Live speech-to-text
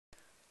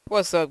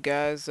What's up,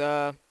 guys?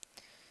 This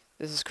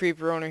is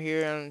Creeper Owner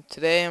here, and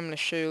today I'm going to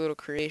show you a little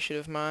creation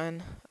of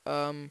mine.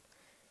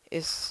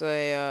 It's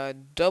a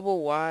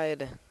double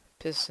wide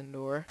piston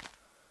door.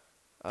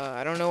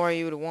 I don't know why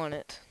you would want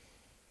it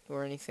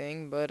or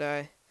anything, but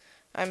I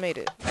made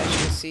it. As you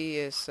can see,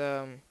 it's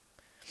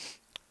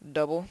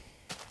double.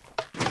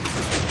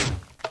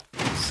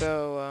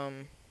 So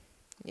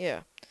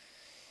yeah,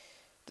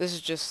 this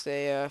is just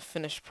a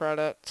finished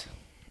product.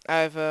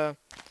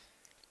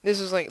 This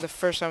is like the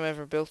first time I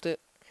ever built it.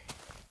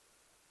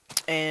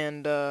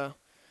 And I'm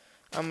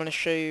gonna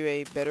show you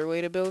a better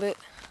way to build it.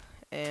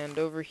 And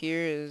over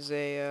here is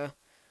a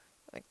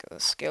like a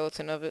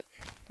skeleton of it,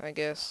 I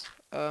guess.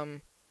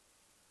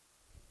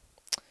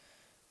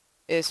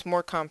 It's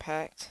more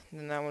compact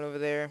than that one over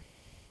there,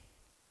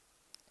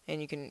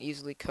 and you can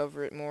easily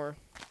cover it more.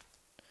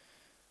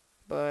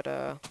 But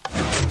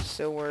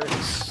still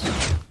works.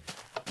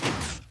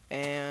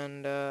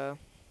 And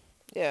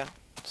yeah.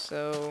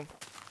 So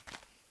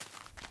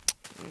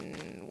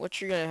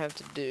what you're gonna have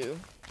to do.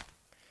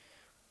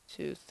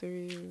 2,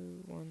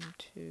 3, 1,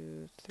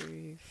 2,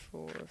 3,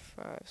 4,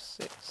 5,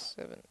 6,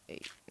 7,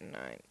 8, 9,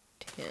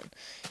 10. You're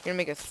gonna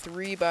make a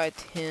 3 by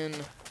 10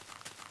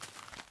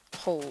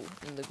 hole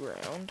in the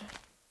ground.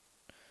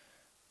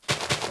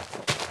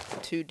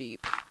 2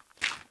 deep.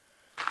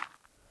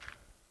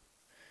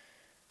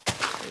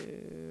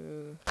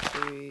 2,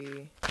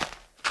 3,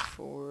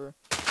 4,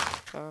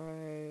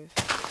 5,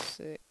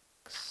 6,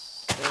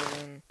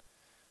 7,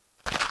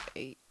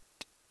 8.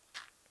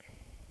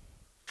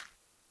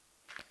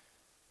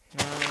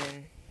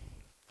 9,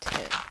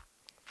 10.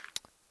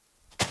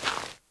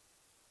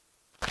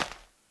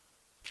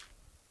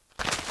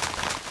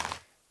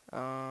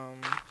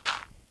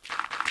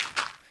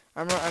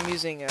 I'm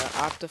using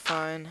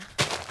Optifine,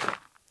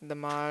 the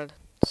mod,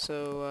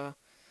 so there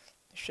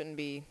shouldn't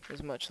be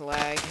as much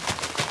lag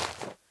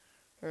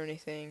or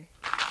anything.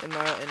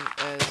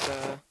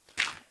 I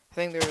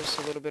think there was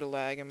a little bit of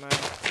lag in my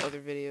other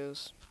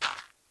videos.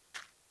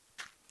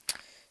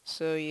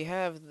 So you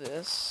have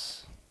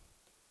this.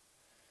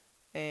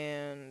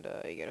 And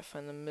you gotta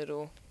find the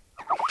middle.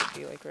 Should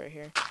be like right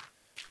here,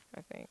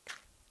 I think.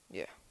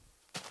 Yeah.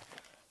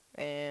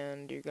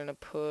 And you're gonna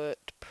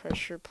put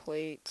pressure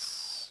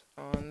plates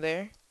on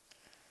there.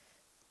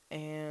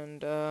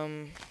 And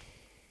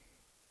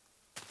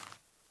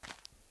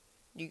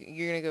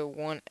you're gonna go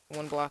one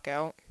block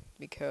out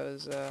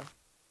because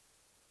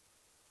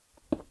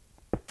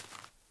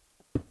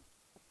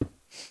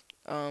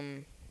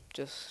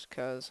just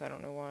cause I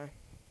don't know why.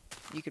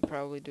 You could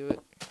probably do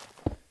it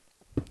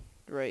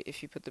right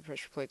if you put the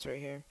pressure plates right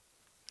here,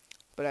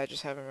 but I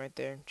just have them right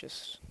there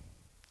just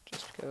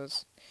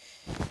because.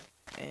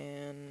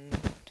 And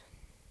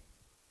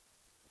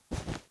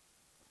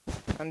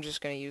I'm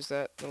just gonna use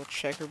that little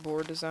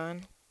checkerboard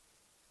design.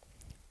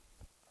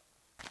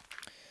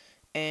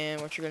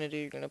 And what you're gonna do,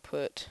 you're gonna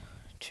put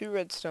 2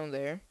 redstone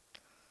there,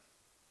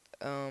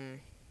 have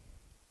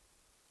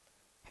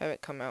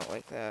it come out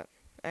like that.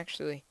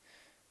 Actually,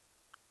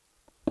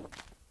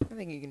 I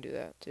think you can do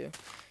that too.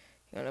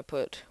 You're gonna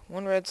put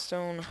 1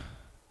 redstone,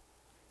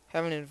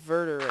 have an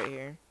inverter right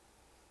here,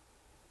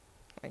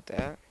 like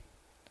that.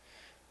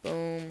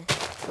 Boom,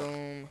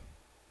 boom.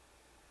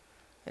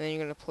 And then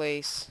you're gonna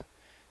place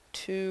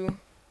 2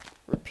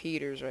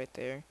 repeaters right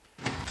there,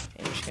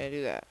 and you're just gonna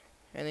do that.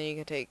 And then you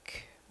can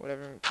take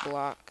whatever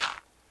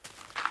block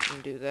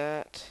and do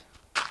that,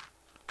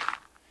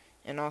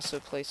 and also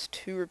place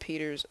 2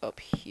 repeaters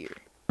up here,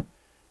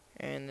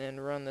 and then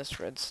run this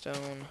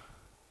redstone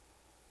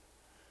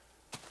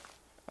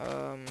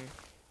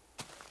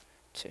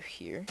to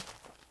here,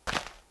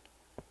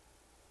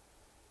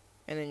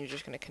 and then you're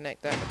just going to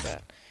connect that with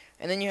that,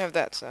 and then you have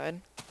that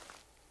side.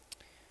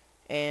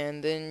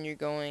 And then you're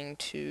going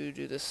to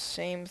do the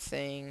same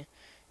thing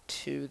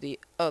to the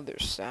other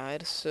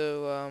side.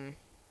 So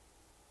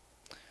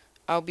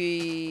I'll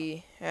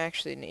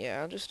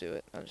just do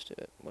it,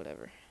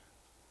 whatever.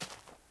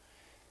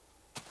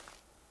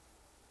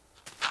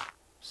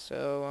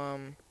 So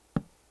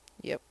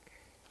yep.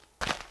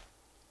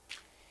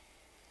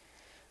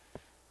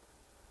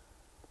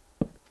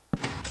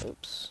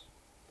 Oops.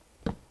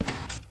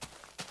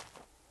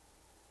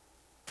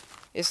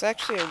 It's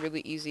actually a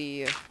really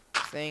easy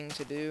thing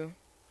to do,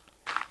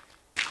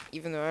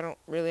 even though I don't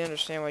really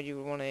understand why you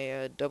would want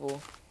a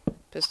double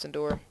piston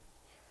door.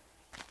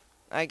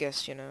 I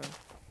guess, I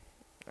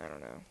don't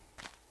know.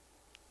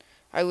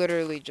 I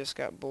literally just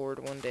got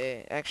bored one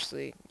day,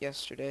 actually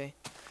yesterday,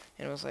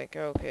 and was like,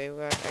 oh, okay,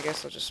 well, I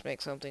guess I'll just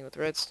make something with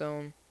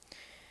redstone.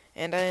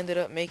 And I ended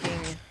up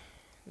making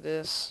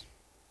this.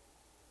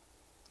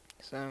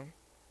 So,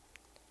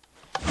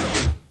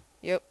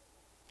 yep.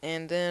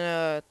 And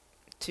then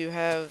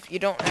you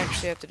don't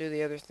actually have to do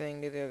the other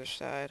thing to the other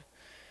side.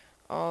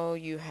 All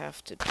you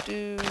have to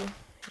do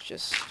is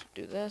just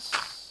do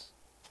this.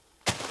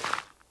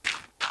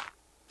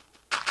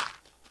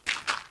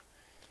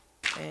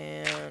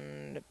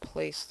 And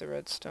place the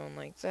redstone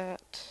like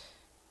that.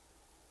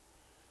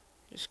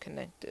 Just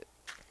connect it.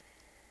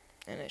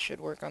 And it should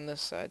work on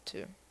this side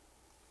too.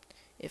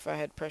 If I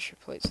had pressure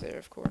plates there,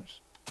 of course.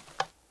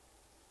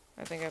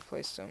 I think I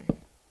placed them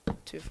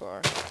too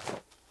far.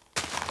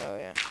 Oh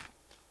yeah.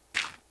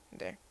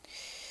 There.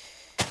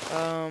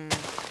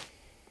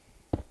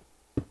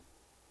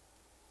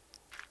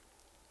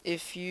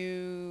 If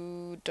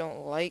you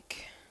don't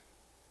like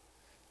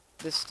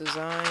this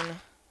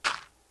design,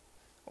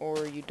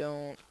 or you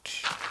don't,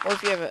 or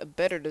if you have a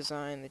better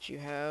design that you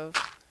have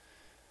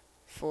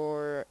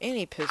for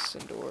any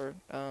piston door,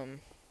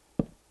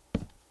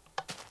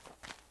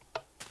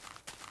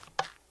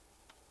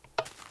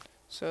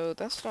 so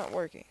that's not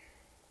working.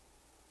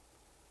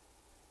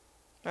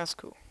 That's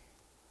cool.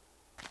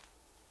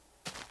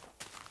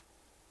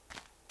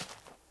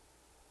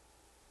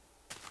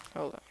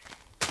 Hold on.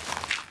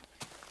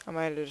 I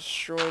might have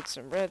destroyed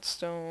some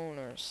redstone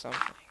or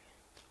something.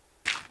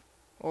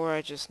 Or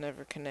I just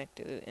never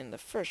connected it in the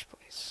first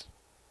place.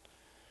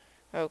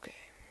 Okay.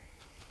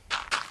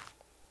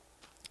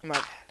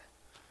 My bad.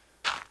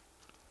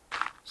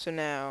 So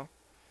now,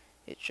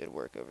 it should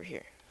work over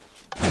here.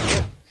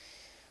 Yep.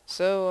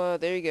 So,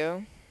 there you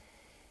go.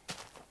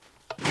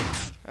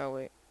 Oh,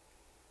 wait.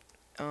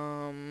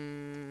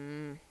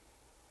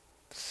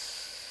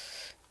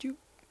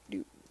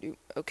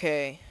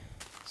 Okay.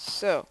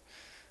 So,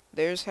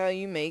 there's how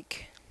you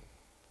make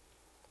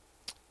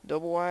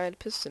double wide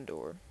piston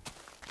door.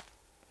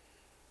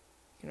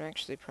 You can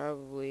actually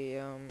probably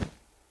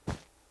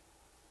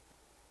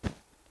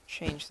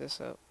change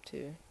this up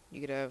too.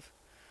 You could have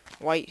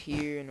white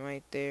here and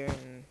white there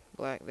and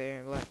black there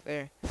and black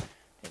there.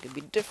 It could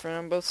be different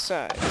on both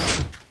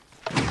sides.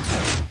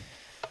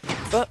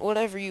 But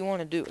whatever you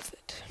want to do with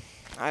it,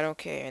 I don't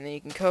care. And then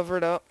you can cover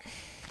it up.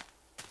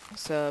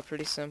 It's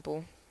pretty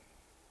simple.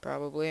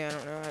 Probably, I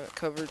don't know. I haven't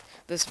covered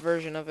this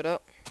version of it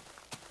up.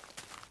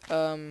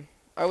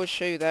 I would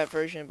show you that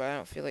version, but I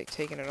don't feel like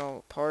taking it all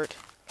apart.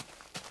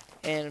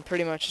 And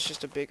pretty much it's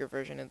just a bigger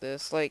version of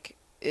this. Like,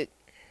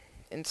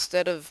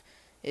 instead of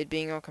it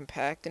being all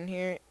compact in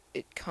here,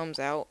 it comes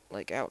out,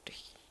 like, out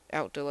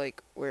to,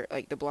 like, where,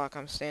 like, the block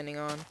I'm standing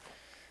on.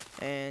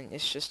 And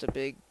it's just a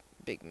big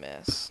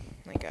mess.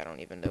 Like, I don't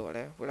even know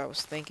what I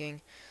was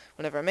thinking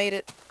whenever I made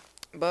it.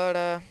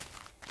 But,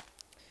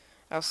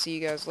 I'll see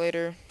you guys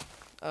later.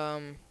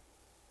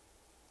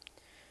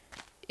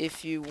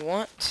 If you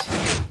want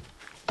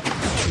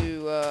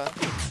to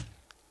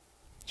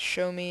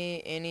show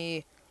me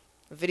any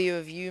video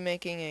of you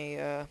making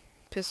a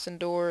piston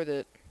door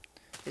that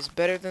is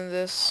better than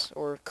this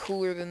or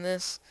cooler than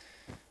this,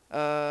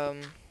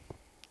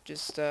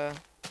 just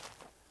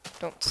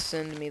don't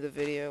send me the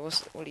video.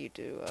 What do you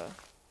do?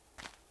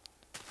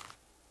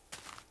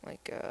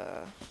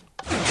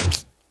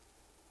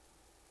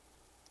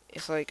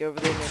 It's like over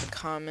there in the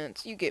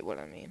comments. You get what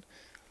I mean.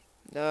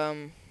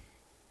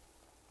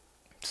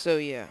 So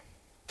yeah,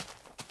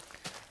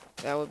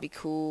 that would be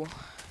cool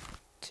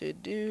to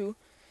do.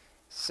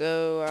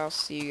 So I'll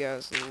see you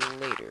guys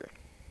later.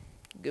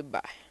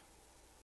 Goodbye.